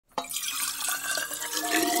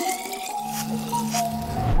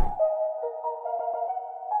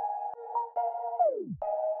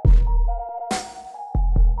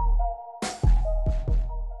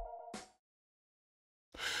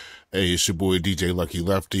Hey, it's your boy DJ Luckee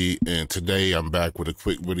Lefty, and today I'm back with a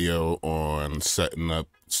quick video on setting up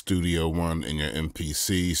Studio One in your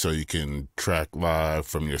MPC so you can track live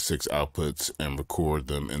from your 6 outputs and record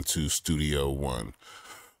them into Studio One.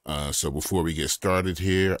 So before we get started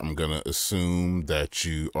here, I'm gonna assume that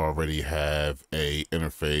you already have a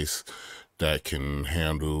interface that can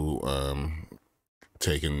handle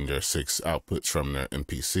taking your 6 outputs from their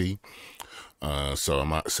MPC. So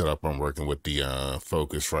I'm set up. I'm working with the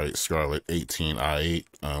Focusrite Scarlett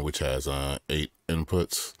 18i8, which has 8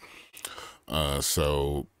 inputs.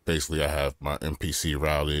 So basically, I have my MPC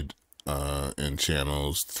routed in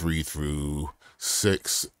channels 3 through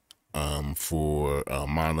 6 for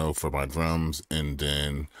mono for my drums, and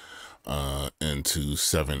then into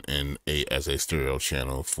 7 and 8 as a stereo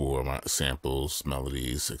channel for my samples,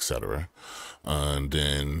 melodies, etc. And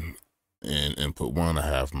then in input 1, I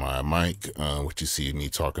have my mic, which you see me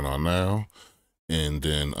talking on now. And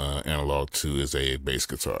then analog 2 is a bass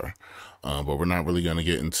guitar. But we're not really going to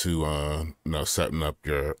get into setting up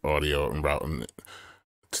your audio and routing.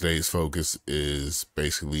 Today's focus is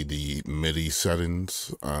basically the MIDI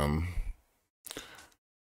settings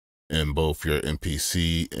in both your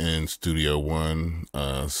MPC and Studio One,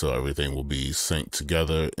 so everything will be synced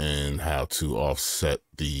together, and how to offset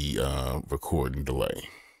the recording delay.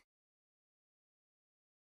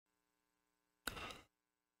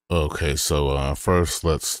 Okay, so first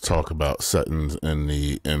let's talk about settings in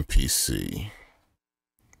the MPC.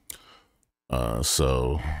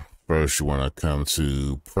 So first you want to come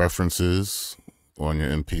to Preferences on your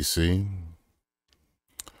MPC.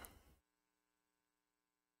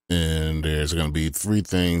 And there's going to be 3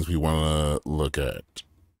 things we want to look at.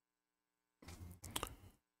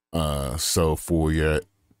 So for your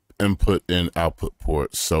input and output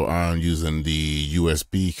ports, so I'm using the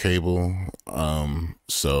USB cable.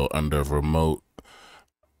 So under remote,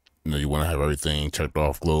 you want to have everything checked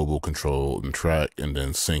off: global, control, and track, and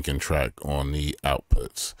then sync and track on the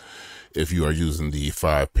outputs. If you are using the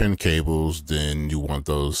 5-pin cables, then you want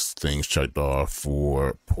those things checked off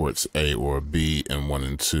for ports A or B and 1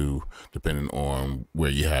 and 2, depending on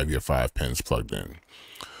where you have your 5 pins plugged in.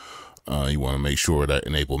 You want to make sure that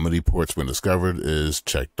enable MIDI ports when discovered is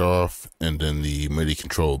checked off, and then the MIDI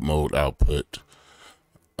controlled mode output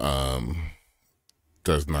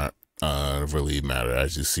does not really matter.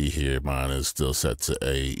 As you see here, mine is still set to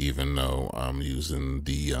A, even though I'm using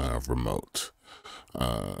the remote.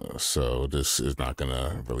 So this is not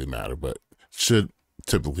gonna really matter, but should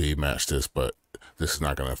typically match this, but this is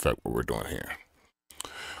not gonna affect what we're doing here.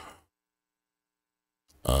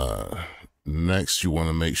 Next, you want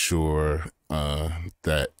to make sure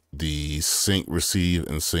that the sync receive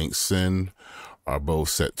and sync send are both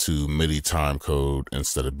set to MIDI time code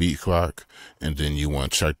instead of beat clock, and then you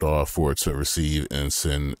want checked off for it to receive and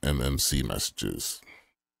send MMC messages.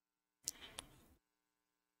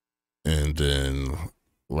 And then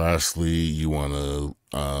lastly, you want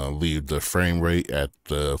to leave the frame rate at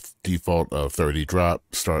the default of 30 drop,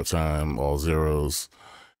 start time all zeros,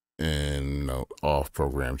 and off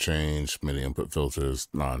program change, MIDI input filters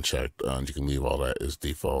non-checked. You can leave all that as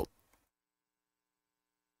default.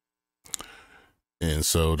 And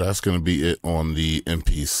so that's going to be it on the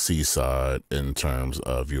MPC side in terms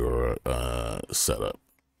of your setup.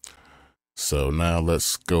 So now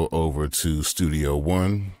let's go over to Studio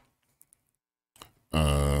One.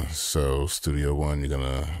 So Studio One, you're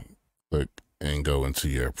gonna click and go into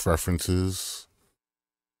your preferences.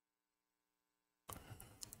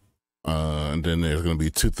 And then there's going to be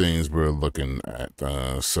 2 things we're looking at.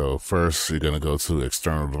 So first, you're going to go to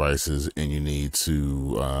external devices, and you need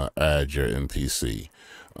to add your MPC.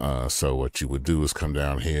 So what you would do is come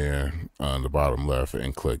down here on the bottom left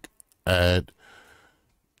and click Add,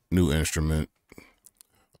 New Instrument.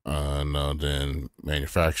 Then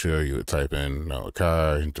manufacturer, you would type in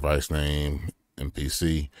Luckee, device name,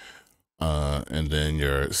 MPC, and then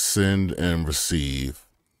your send and receive.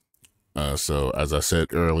 So as I said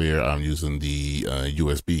earlier, I'm using the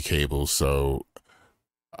USB cable, so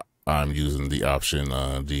I'm using the option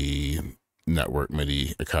the network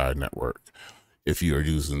MIDI Luckee network. If you are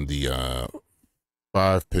using the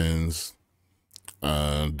 5 pins,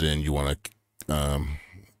 then you want to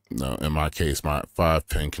in my case, my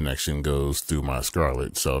 5-pin connection goes through my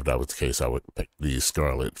Scarlett. So if that was the case, I would pick the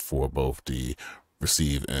Scarlett for both the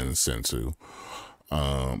receive and send to.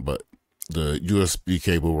 But the USB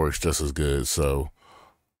cable works just as good, so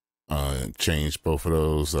change both of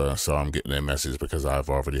those. So I'm getting a message because I've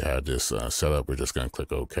already had this set up. We're just going to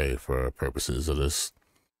click OK for purposes of this.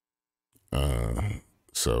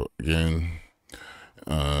 So again,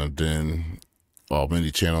 then all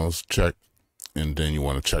MIDI channels check. and then you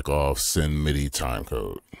want to check off send MIDI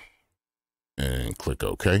timecode and click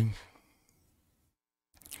OK.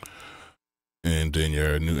 And then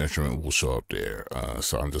your new instrument will show up there.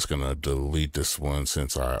 So I'm just going to delete this one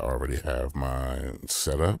since I already have mine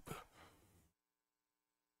set up.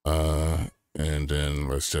 And then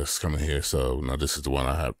let's just come in here. So now this is the one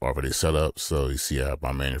I have already set up. So you see I have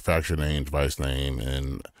my manufacturer name, device name,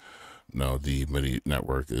 and now the MIDI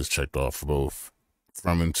network is checked off for both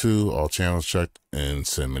from and to, all channels checked, and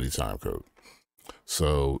send MIDI timecode.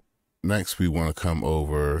 So next, we want to come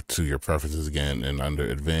over to your preferences again, and under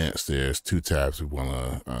advanced, there's two tabs we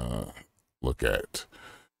want to look at.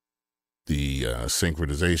 The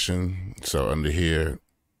synchronization. So under here,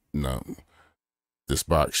 no, this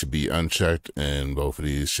box should be unchecked, and both of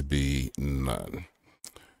these should be none.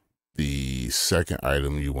 The second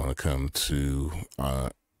item you want to come to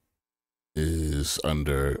is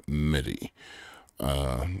under MIDI.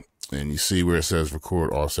 And you see where it says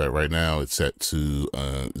record offset right now, it's set to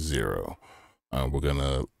 0. We're going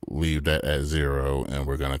to leave that at 0, and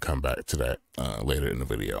we're going to come back to that later in the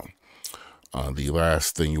video. The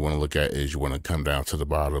last thing you want to look at is you want to come down to the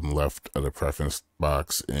bottom left of the preference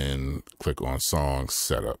box and click on song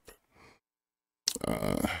setup.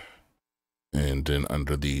 And then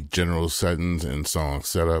under the general settings and song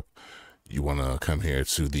setup, you want to come here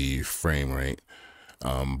to the frame rate.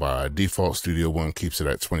 By default, Studio One keeps it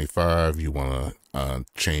at 25. You want to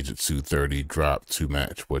change it to 30 drop to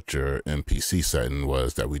match what your MPC setting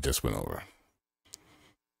was that we just went over.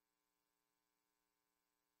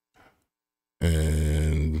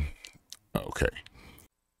 And okay.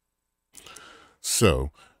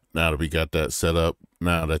 So now that we got that set up,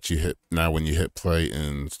 now when you hit play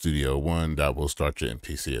in Studio One, that will start your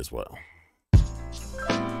MPC as well.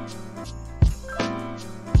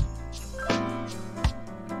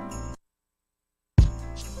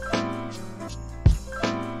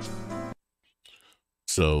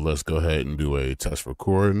 So let's go ahead and do a test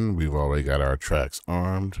recording. We've already got our tracks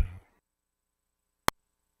armed.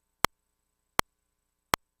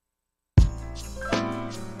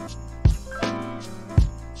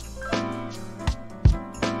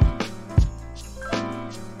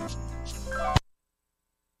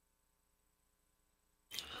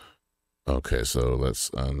 Okay, so let's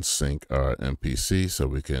unsync our MPC so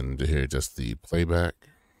we can hear just the playback.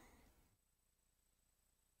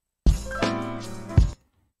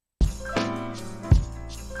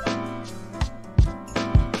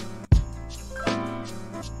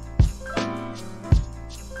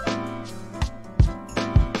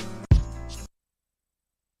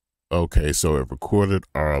 Okay, so it recorded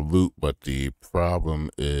our loop, but the problem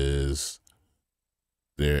is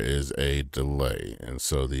there is a delay, and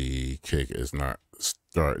so the kick is not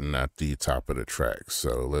starting at the top of the track.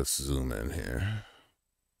 So let's zoom in here.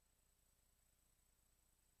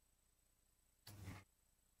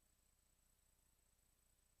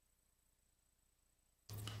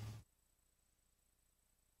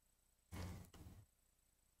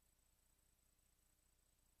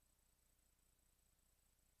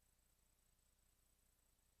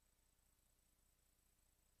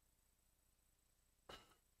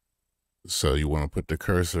 So you want to put the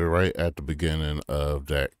cursor right at the beginning of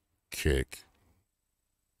that kick.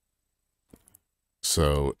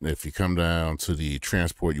 So if you come down to the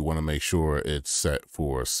transport, you want to make sure it's set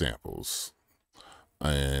for samples.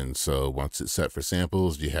 And so once it's set for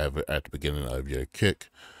samples, you have it at the beginning of your kick.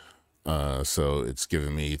 So it's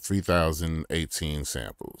giving me 3018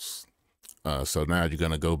 samples. So now you're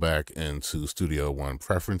going to go back into Studio One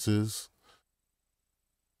preferences.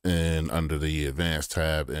 And under the advanced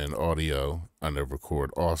tab in audio, under record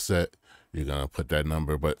offset, you're gonna put that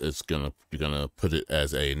number, but you're gonna put it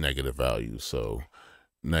as a negative value. So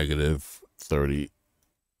negative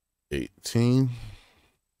 3018.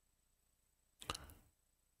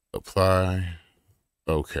 Apply.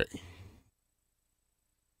 Okay.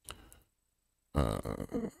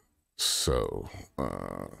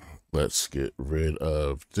 Let's get rid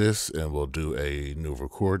of this, and we'll do a new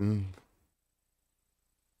recording.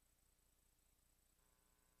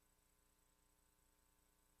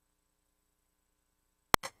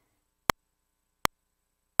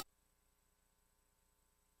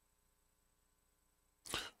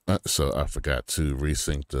 So I forgot to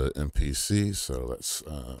resync the MPC, so let's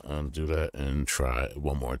undo that and try it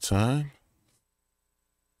one more time.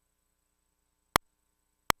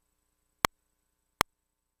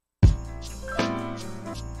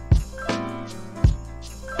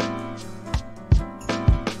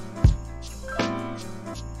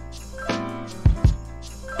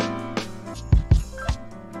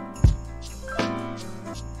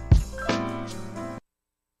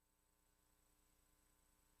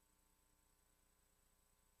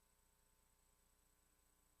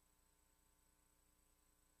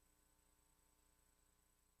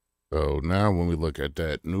 So now when we look at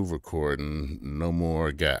that new recording, no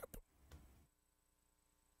more gap.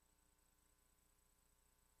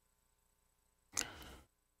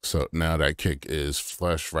 So now that kick is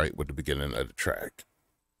flush right with the beginning of the track.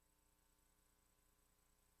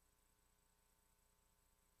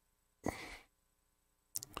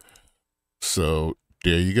 So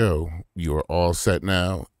there you go. You are all set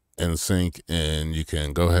now in sync, and you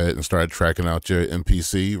can go ahead and start tracking out your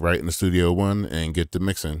MPC right in the Studio One and get the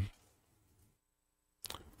mixing.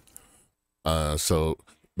 So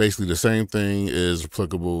basically the same thing is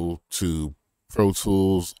applicable to Pro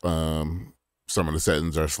Tools. Some of the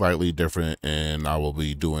settings are slightly different, and I will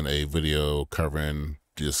be doing a video covering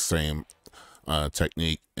this same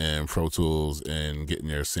technique in Pro Tools and getting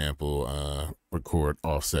your sample record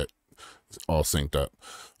offset all synced up.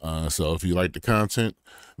 So if you like the content,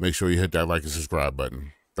 make sure you hit that like and subscribe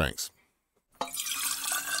button. Thanks.